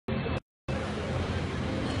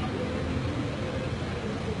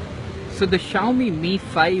So the Xiaomi Mi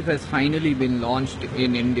 5 has finally been launched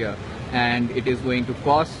in India, and it is going to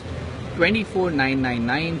cost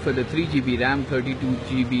 24,999 for the 3GB RAM,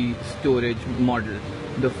 32GB storage model.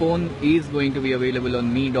 The phone is going to be available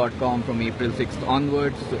on Mi.com from April 6th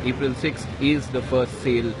onwards. So April 6th is the first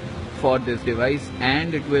sale for this device,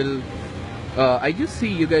 and it will I just see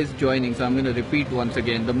you guys joining, so I'm going to repeat once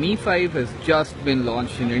again. The Mi 5 has just been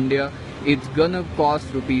launched in India. It's gonna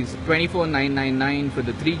cost rupees 24,999 for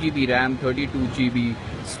the 3GB RAM, 32GB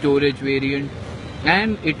storage variant,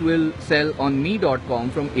 and it will sell on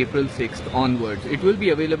Mi.com from April 6th onwards. It will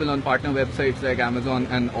be available on partner websites like Amazon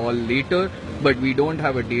and all later, but we don't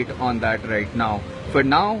have a date on that right now. For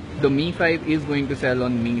now, the Mi 5 is going to sell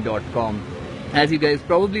on Mi.com. As you guys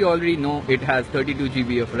probably already know, it has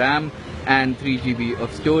 32GB of RAM and 3GB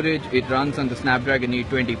of storage. It runs on the Snapdragon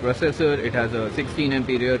 820 processor. It has a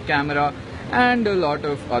 16MP rear camera and a lot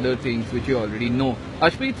of other things which you already know.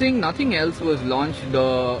 Ashpreet Singh, nothing else was launched.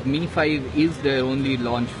 The Mi 5 is their only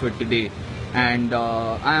launch for today, and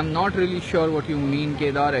I am not really sure what you mean,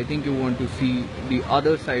 Kedar. I think you want to see the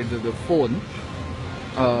other sides of the phone.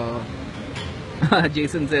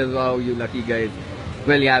 Jason says, wow, you lucky guys.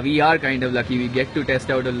 Well, yeah, we are kind of lucky. We get to test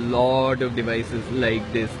out a lot of devices like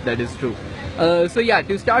this. That is true. So yeah,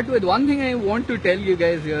 to start with, one thing I want to tell you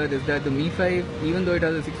guys here is that the Mi 5, even though it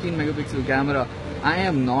has a 16 megapixel camera, I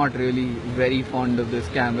am not really very fond of this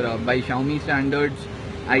camera. By Xiaomi standards,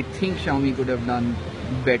 I think Xiaomi could have done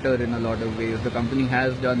better in a lot of ways. The company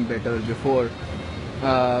has done better before.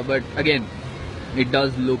 But again, it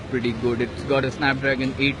does look pretty good. It's got a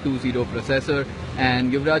Snapdragon 820 processor,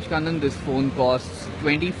 and Yuvraj Kannan, this phone costs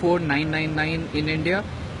 24,999 in India,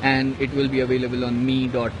 and it will be available on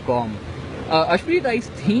Mi.com. Ashpreet, I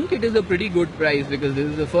think it is a pretty good price because this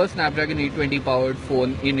is the first Snapdragon 820 powered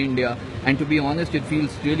phone in India, and to be honest, it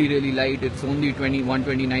feels really light. It's only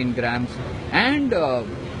 129 grams, and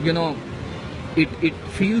you know, it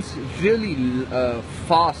feels really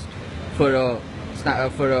fast for a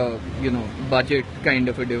budget kind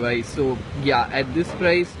of a device. So yeah, at this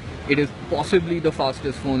price, it is possibly the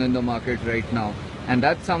fastest phone in the market right now, and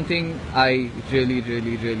that's something I really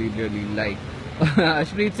like.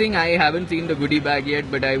 Ashpreet Singh, I haven't seen the goodie bag yet,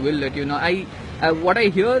 but I will let you know. What I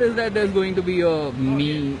hear is that there's going to be a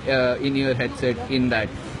Mi in-ear headset in that.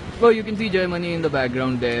 Well, you can see Germany in the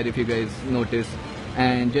background there if you guys notice.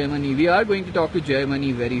 And Germany, we are going to talk to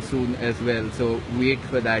Germany very soon as well, so wait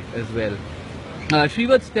for that as well.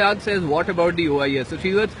 Srivat Tyag says, what about the OIS? So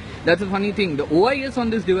Srivat, that's a funny thing. The OIS on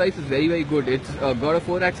this device is very good. It's got a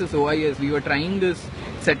 4-axis OIS. We were trying this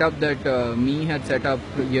setup that Mi had set up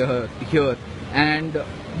here, and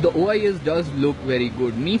the OIS does look very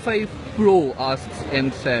good. Mi 5 Pro, asks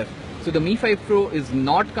MSF. So the Mi 5 Pro is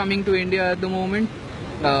not coming to India at the moment,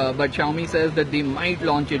 but Xiaomi says that they might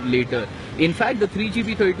launch it later. In fact, the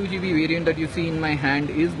 3GB, 32GB variant that you see in my hand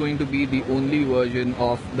is going to be the only version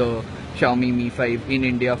of the Xiaomi Mi 5 in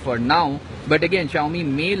India for now. But again, Xiaomi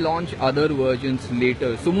may launch other versions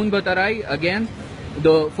later. Sumun Batarai, again,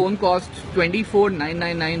 the phone costs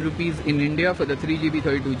 24,999 rupees in India for the 3GB,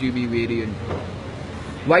 32GB variant.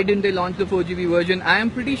 Why didn't they launch the 4GB version? I am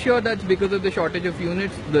pretty sure that's because of the shortage of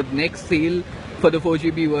units. The next sale for the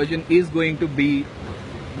 4GB version is going to be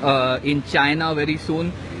in China very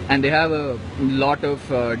soon, and they have a lot of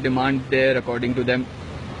demand there according to them.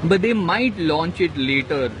 But they might launch it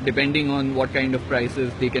later depending on what kind of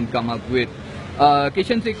prices they can come up with.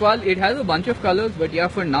 Kishan Sekwal, it has a bunch of colors, but yeah,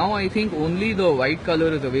 for now I think only the white color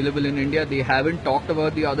is available in India. They haven't talked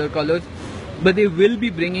about the other colors, but they will be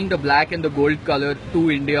bringing the black and the gold color to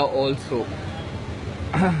India also.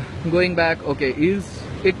 Going back, okay, is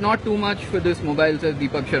it not too much for this mobile, says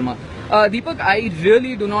Deepak Sharma. Deepak, I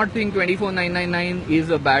really do not think 24,999 is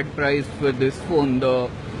a bad price for this phone,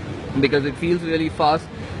 because it feels really fast.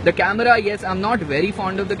 The camera, yes, I'm not very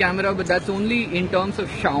fond of the camera, but that's only in terms of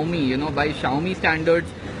Xiaomi. You know, by Xiaomi standards,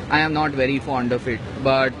 I am not very fond of it.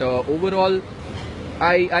 But overall,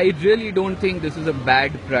 I really don't think this is a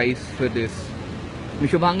bad price for this.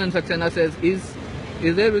 Shubhangan Saxena says,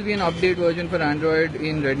 is there will be an update version for Android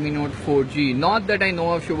in Redmi Note 4G? Not that I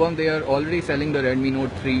know of, Shubham. They are already selling the Redmi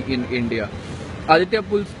Note 3 in India. Aditya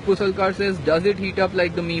Pusalkar says, does it heat up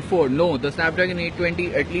like the Mi 4? No, the Snapdragon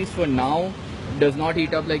 820, at least for now, does not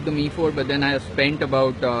heat up like the Mi 4, but then I have spent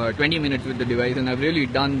about 20 minutes with the device, and I've really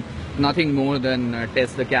done nothing more than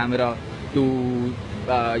test the camera to,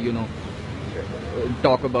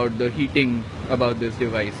 talk about the heating about this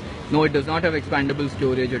device. No, it does not have expandable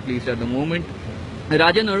storage, at least at the moment.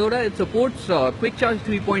 Rajan Arora, it supports Quick Charge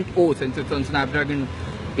 3.0 since it's on Snapdragon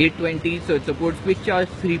 820, so it supports Quick Charge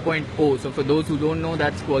 3.0. So for those who don't know,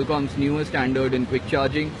 that's Qualcomm's newest standard in quick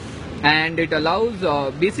charging. and it allows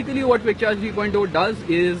basically what Quick Charge 3.0 does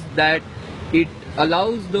is that it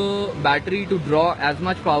allows the battery to draw as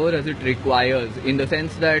much power as it requires, in the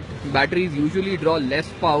sense that batteries usually draw less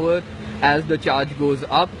power as the charge goes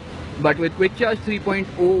up, but with Quick Charge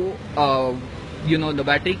 3.0 the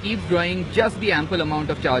battery keeps drawing just the ample amount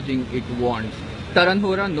of charging it wants. Taran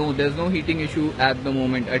ho raha? No, there's no heating issue at the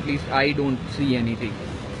moment, at least I don't see anything.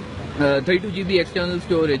 32GB external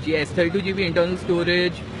storage, yes, 32GB internal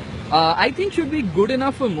storage I think should be good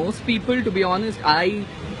enough for most people, to be honest.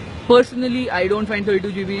 Personally, I don't find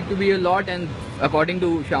 32GB to be a lot, and according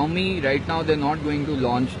to Xiaomi, right now they're not going to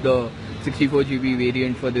launch the 64GB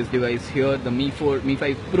variant for this device here. The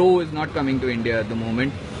Mi5 Pro is not coming to India at the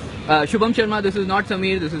moment. Shubham Sharma, this is not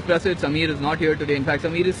Samir, this is Prasid. Samir is not here today. In fact,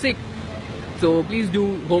 Samir is sick. So please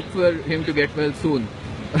do hope for him to get well soon.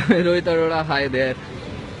 Rohit Arora, hi there.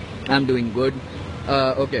 I'm doing good.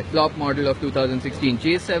 Okay, flop model of 2016.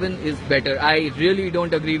 J7 is better. I really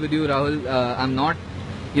don't agree with you, Rahul. I'm not,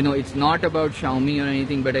 it's not about Xiaomi or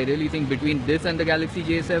anything, but I really think between this and the Galaxy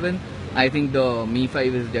J7, I think the Mi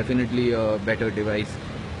 5 is definitely a better device.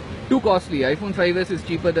 Too costly. iPhone 5s is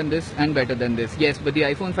cheaper than this and better than this. Yes, but the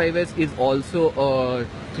iPhone 5s is also a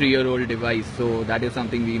 3-year-old device, so that is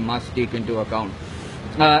something we must take into account.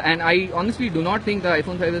 And I honestly do not think the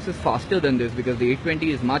iPhone 5s is faster than this, because the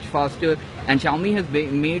 820 is much faster, and Xiaomi has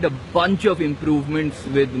made a bunch of improvements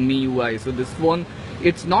with MIUI. So this phone,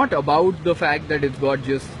 it's not about the fact that it's got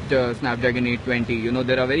just Snapdragon 820.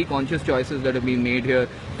 There are very conscious choices that have been made here.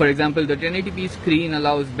 For example, the 1080p screen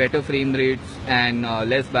allows better frame rates and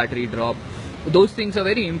less battery drop. Those things are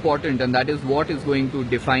very important, and that is what is going to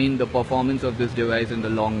define the performance of this device in the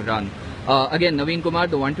long run. Again, Naveen Kumar,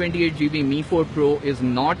 the 128GB Mi 4 Pro is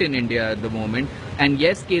not in India at the moment. And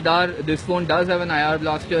yes, Kedar, this phone does have an IR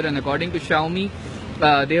blaster, and according to Xiaomi,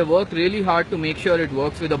 they have worked really hard to make sure it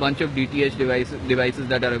works with a bunch of DTH devices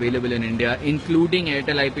that are available in India, including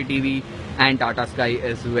Airtel IPTV and Tata Sky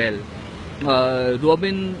as well.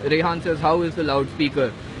 Robin Rehan says, how is the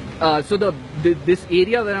loudspeaker? So this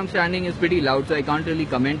area where I'm standing is pretty loud, so I can't really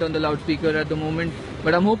comment on the loudspeaker at the moment,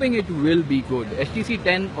 but I'm hoping it will be good. HTC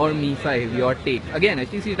 10 or Mi 5, your take? Again,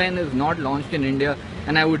 HTC 10 is not launched in India,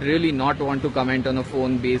 and I would really not want to comment on a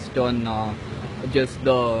phone based on just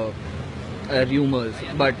the rumors.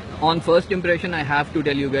 But on first impression, I have to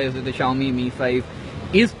tell you guys that the Xiaomi Mi 5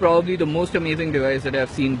 is probably the most amazing device that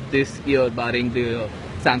I've seen this year, barring the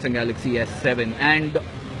Samsung Galaxy S7. And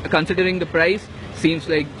considering the price, seems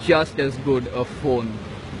like just as good a phone.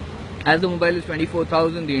 As the mobile is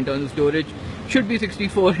 24,000, the internal storage should be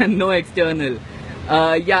 64 and no external.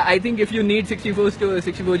 Yeah, I think if you need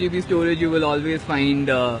 64GB storage, you will always find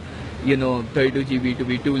 32GB to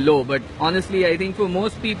be too low. But honestly, I think for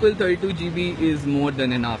most people, 32GB is more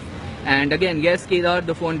than enough. And again, yes, Kedar,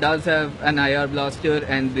 the phone does have an IR blaster,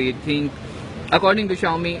 and they think, according to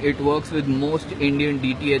Xiaomi, it works with most Indian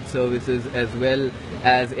DTH services as well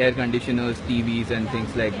as air conditioners, TVs and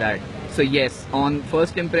things like that. So yes, on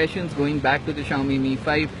first impressions, going back to the Xiaomi Mi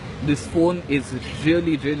 5, this phone is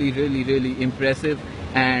really, really, really, really impressive,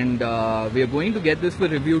 and we are going to get this for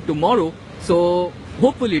review tomorrow. So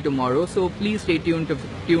hopefully tomorrow. So please stay tuned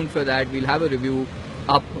for that. We'll have a review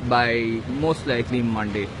up by most likely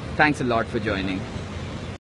Monday. Thanks a lot for joining.